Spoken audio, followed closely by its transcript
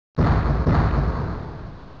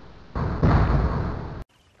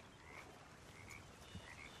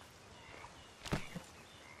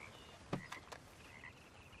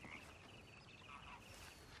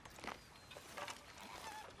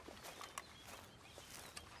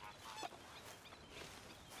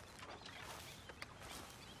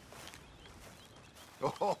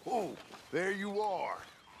Oh, there you are.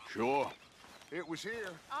 Sure. It was here.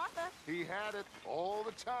 Arthur. He had it all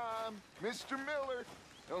the time. Mr. Miller,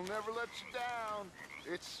 he'll never let you down.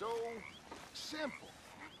 It's so simple.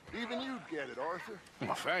 Even you'd get it, Arthur.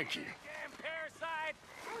 Well, thank you. Damn parasite!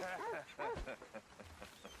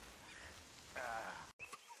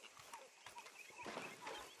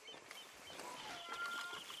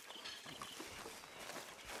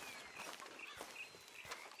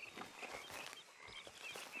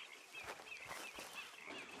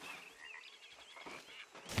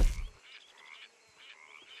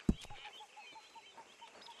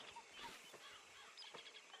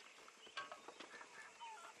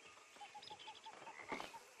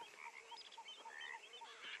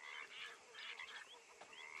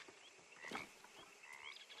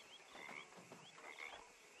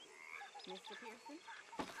 Mr. Pearson?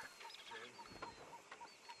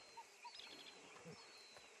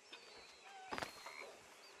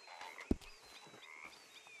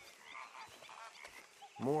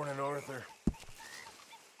 Morning, Arthur.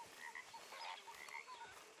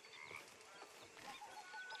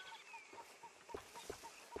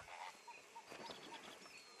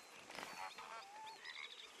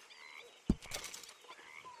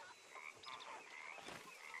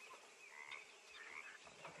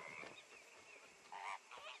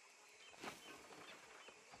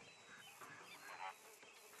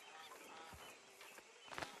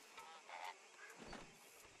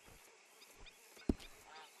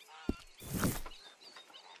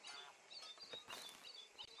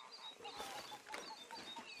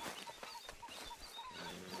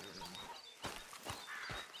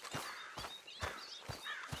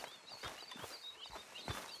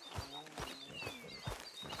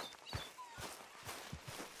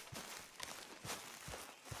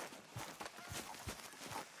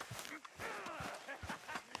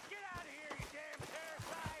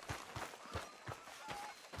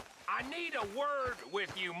 I need a word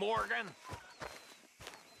with you, Morgan.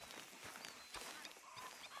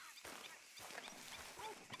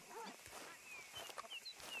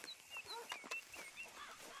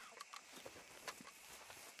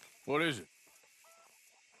 What is it?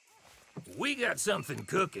 We got something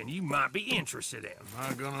cooking you might be interested in. Am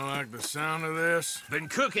I gonna like the sound of this? Been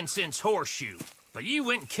cooking since Horseshoe, but you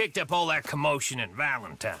went and kicked up all that commotion in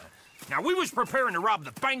Valentine. Now, we was preparing to rob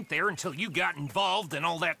the bank there until you got involved in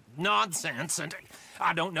all that nonsense, and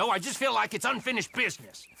I don't know, I just feel like it's unfinished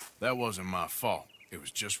business. That wasn't my fault. It was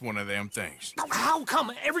just one of them things. How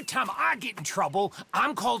come every time I get in trouble,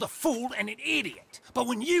 I'm called a fool and an idiot? But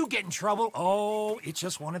when you get in trouble, oh, it's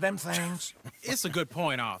just one of them things. It's a good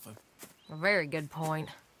point, Arthur. A very good point.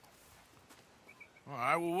 All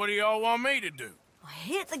right, well, what do y'all want me to do?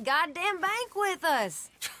 Hit the goddamn bank with us.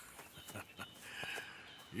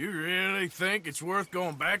 You really think it's worth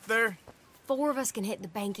going back there? 4 of us can hit the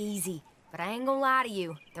bank easy, but I ain't gonna lie to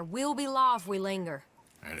you. There will be law if we linger.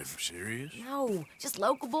 And if serious? No, just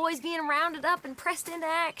local boys being rounded up and pressed into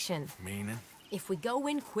action. Meaning? If we go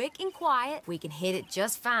in quick and quiet, we can hit it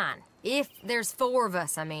just fine. If there's 4 of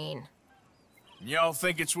us, I mean. Y'all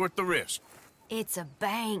think it's worth the risk? It's a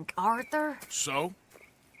bank, Arthur. So?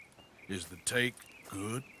 Is the take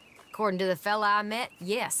good? According to the fella I met,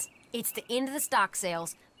 yes. It's the end of the stock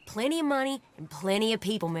sales. Plenty of money and plenty of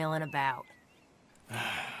people milling about.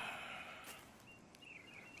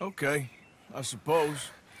 Okay, I suppose.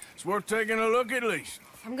 It's worth taking a look at least.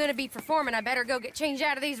 If I'm gonna be performing, I better go get changed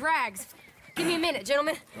out of these rags. Give me a minute,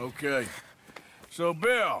 gentlemen. Okay. So,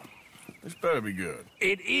 Bill, this better be good.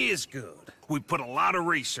 It is good. We put a lot of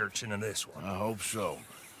research into this one. I hope so.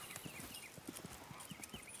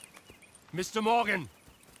 Mr. Morgan,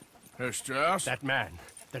 Herr Strauss? that man,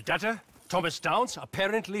 the debtor, Thomas Downs,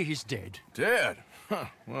 apparently he's dead. Dead? Huh.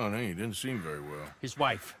 Well, he didn't seem very well. His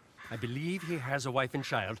wife, I believe he has a wife and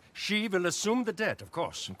child. She will assume the debt, of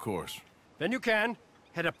course. Of course. Then you can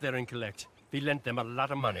head up there and collect. We lent them a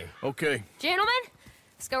lot of money. Okay. Gentlemen,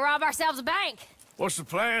 let's go rob ourselves a bank. What's the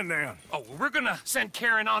plan, then? Oh, we're gonna send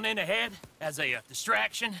Karen on in ahead as a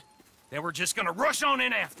distraction. Then we're just gonna rush on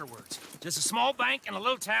in afterwards. Just a small bank in a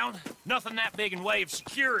little town. Nothing that big in way of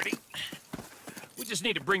security. We just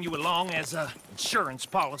need to bring you along as a insurance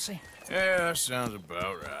policy. Yeah, that sounds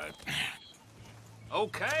about right.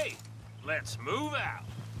 Okay, let's move out.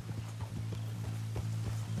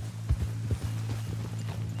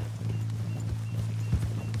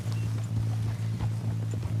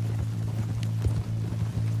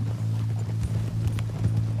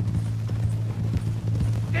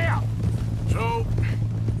 Yeah. So,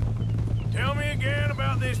 tell me again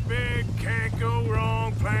about this big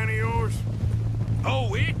can't-go-wrong plan of yours.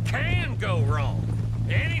 Oh, it can go wrong.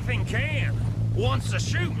 Anything can. once the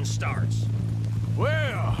shooting starts.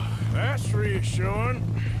 Well, that's reassuring.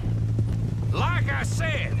 Like I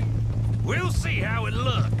said, we'll see how it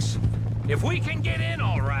looks. If we can get in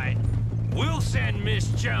all right, we'll send Miss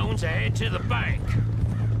Jones ahead to the bank.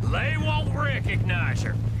 They won't recognize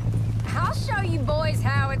her. I'll show you boys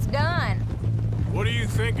how it's done. What are you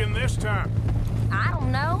thinking this time? I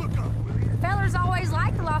don't know. Fellers always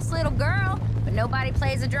liked the lost little girl, but nobody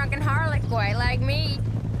plays a drunken harlot quite like me.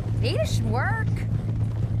 It should work.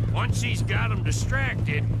 Once she's got them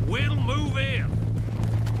distracted, we'll move in.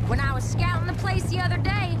 When I was scouting the place the other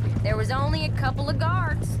day, there was only a couple of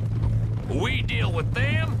guards. We deal with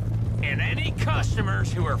them and any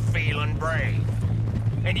customers who are feeling brave.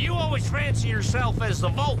 And you always fancy yourself as the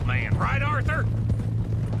Vault Man, right, Arthur?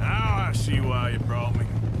 Now I see why you brought me.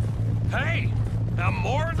 Hey, I'm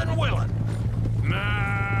more than willing.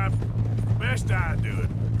 Nah, best I do it.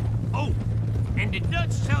 Oh, and did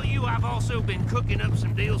Dutch tell you I've also been cooking up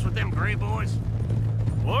some deals with them Grey Boys?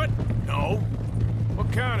 What? No.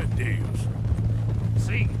 What kind of deals?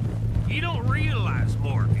 See, you don't realize,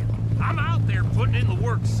 Morgan. I'm out there putting in the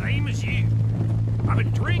work same as you. I've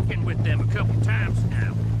been drinking with them a couple times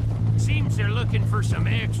now. Seems they're looking for some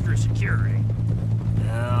extra security.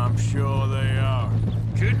 Yeah, I'm sure they are.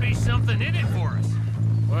 Could be something in it for us.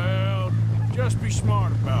 Well, just be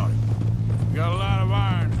smart about it. We got a lot of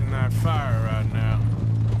irons in that fire right now.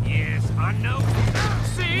 Yes, I know.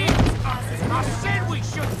 See? I said we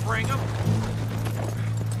shouldn't bring them.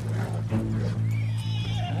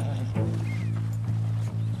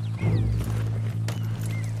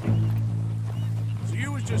 So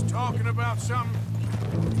you was just talking about something?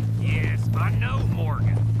 Yes, I know,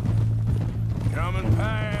 Morgan. Coming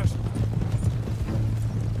past.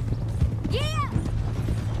 Yeah!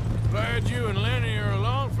 Glad you and Lenny are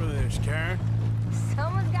along for this, Karen.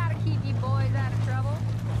 Someone's gotta keep you boys out of trouble.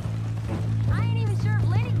 I ain't even sure if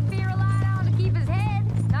Lenny can be relied on to keep his head.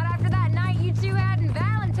 Not after that night you two had in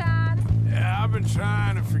Valentine. Yeah, I've been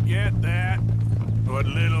trying to forget that. What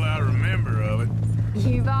little I remember of it.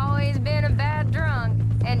 You've always been a bad drunk.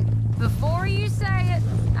 And before you say it,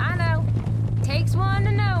 I know. Takes one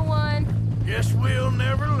to know one. Guess we'll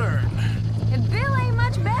never learn. And Bill ain't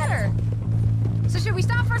much better. So should we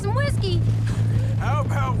stop for some whiskey? How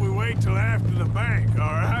about we wait till after the bank,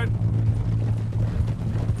 all right?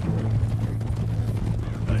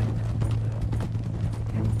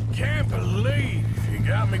 Can't believe you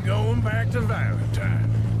got me going back to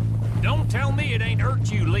Valentine. Don't tell me it ain't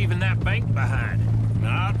hurt you leaving that bank behind.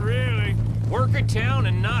 Not really. Work a town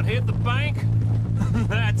and not hit the bank?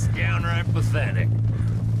 That's downright pathetic.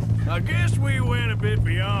 I guess we went a bit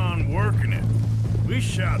beyond working it. We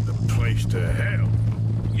shot the place to hell.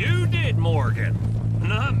 You did, Morgan.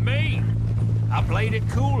 Not me. I played it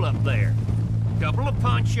cool up there. Couple of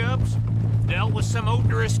punch-ups, dealt with some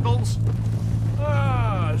O'Driscolls.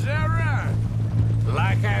 Ah, is that right?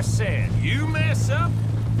 Like I said, you mess up,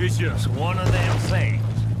 it's just one of them things.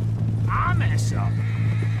 I mess up,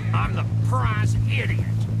 I'm the prize idiot.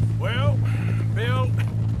 Well, Bill,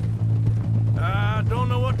 I don't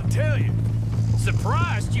know what to tell you.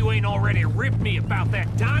 Surprised you ain't already ripped me about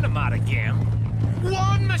that dynamite again.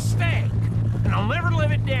 One mistake, and I'll never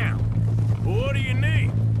live it down. What do you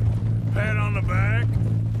need? Pat on the back?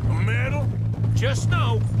 A medal? Just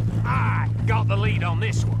know, I got the lead on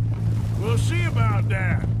this one. We'll see about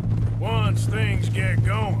that, once things get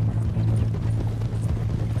going.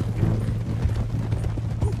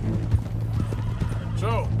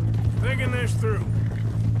 So, thinking this through.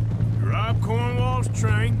 We rob Cornwall's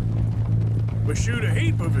train. We shoot a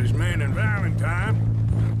heap of his men in Valentine.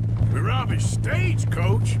 We rob his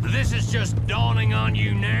stagecoach. This is just dawning on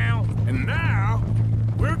you now? And now,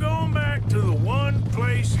 we're going back to the one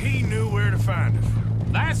place he knew where to find us.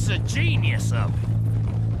 That's the genius of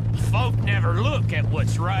it. Folk never look at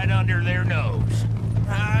what's right under their nose.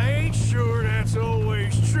 I ain't sure that's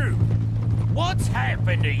always true. What's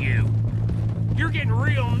happened to you? You're getting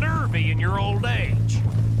real nervy in your old age.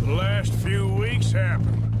 The last few weeks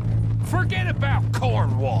happened. Forget about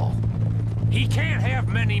Cornwall. He can't have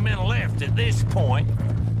many men left at this point.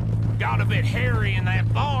 Got a bit hairy in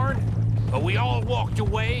that barn, but we all walked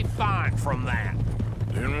away fine from that.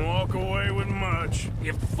 Didn't walk away with much.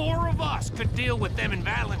 If 4 of us could deal with them in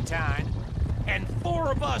Valentine, and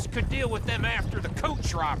 4 of us could deal with them after the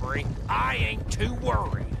coach robbery, I ain't too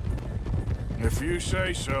worried. If you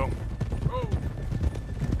say so. Oh.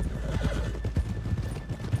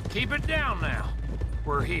 Keep it down now.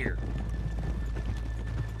 We're here.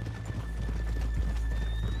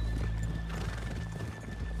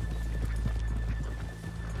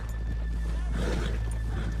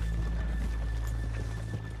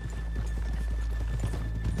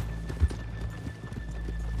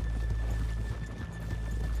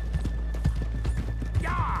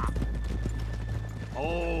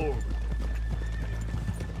 Hold.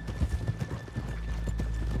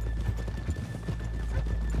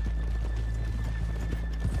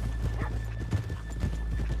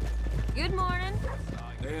 Good morning.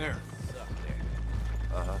 There.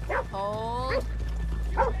 Hold.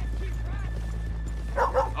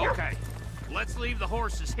 Okay, let's leave the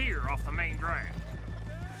horses here off the main drag.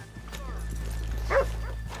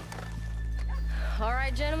 All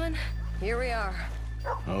right, gentlemen, here we are.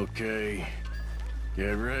 Okay.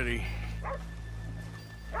 Get ready.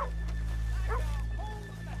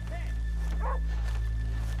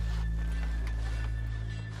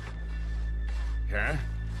 Karen,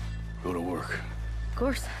 go to work. Of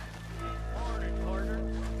course.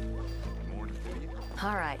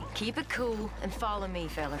 All right, keep it cool and follow me,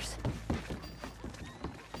 fellas.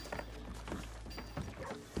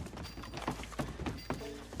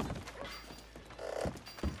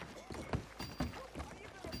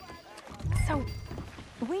 So,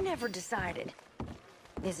 we never decided.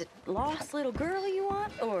 Is it lost little girl you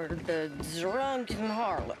want, or the drunken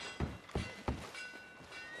harlot?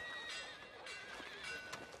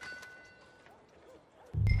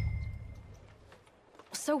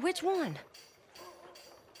 So which one?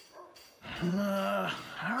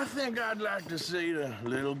 I think I'd like to see the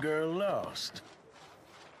little girl lost.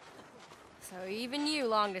 So even you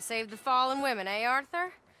long to save the fallen women, eh,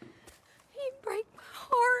 Arthur? You break my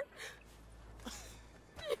heart.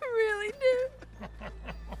 You really do.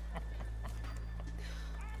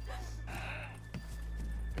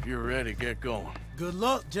 If you're ready, get going. Good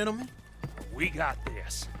luck, gentlemen. We got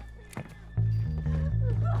this.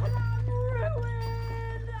 I'm ruined.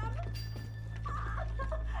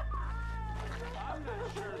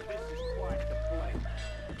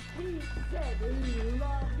 He said he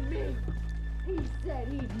loved me. He said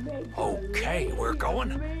he'd make Okay, we're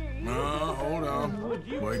going. No, hold on.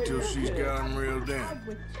 Wait till she's got him reeled in.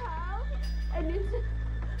 With child, and it's.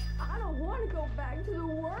 I don't want to go back to the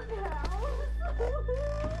workhouse.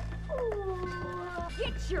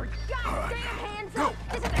 Get your goddamn hands up!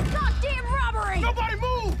 This is a goddamn robbery! Nobody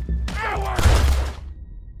move!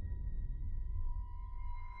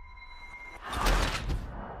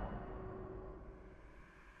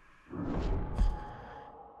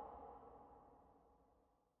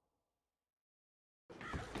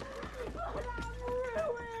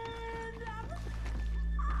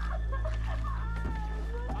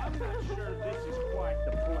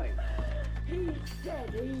 He said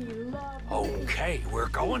he loved me. Okay, we're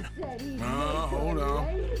going. Said he'd No, make hold a on.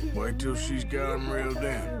 lady. Wait till she's got him reeled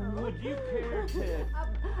in. Would you care to?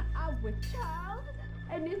 I'm with child,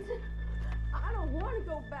 and it's. I don't want to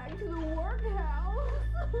go back to the workhouse.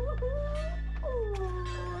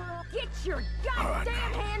 Get your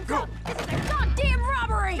goddamn hands go. up! This is a goddamn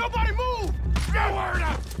robbery! Nobody move! Nowhere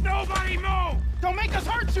to! Nobody move! Don't make us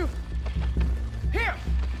hurt you! Here!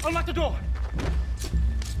 Unlock the door!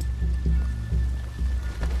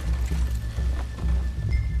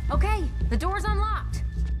 Okay, the door's unlocked.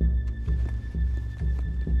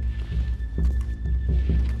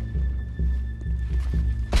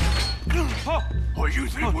 Oh, you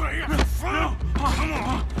think we're here for fun? Come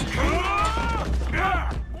on! Come on!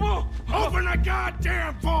 Yeah. Open the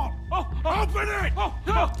goddamn vault! Open it!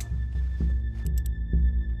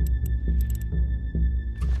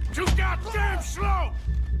 Too goddamn slow!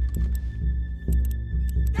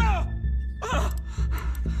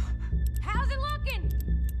 How's it looking?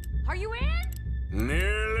 Are you in?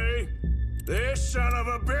 Nearly. This son of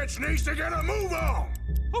a bitch needs to get a move on!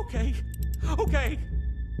 Okay. Okay.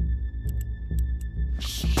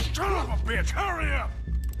 Son of a bitch, hurry up!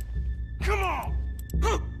 Come on!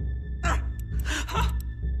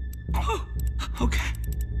 Okay.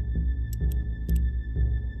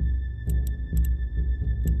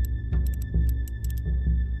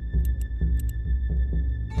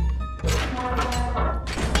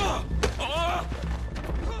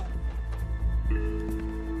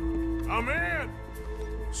 I'm in!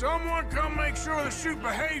 Someone come make sure the chute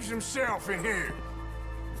behaves himself in here.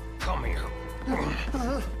 Come here.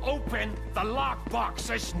 Open the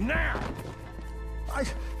lockboxes now!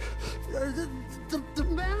 The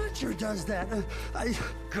manager does that.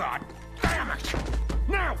 God damn it!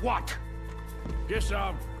 Now what? Guess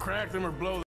I'll crack them or blow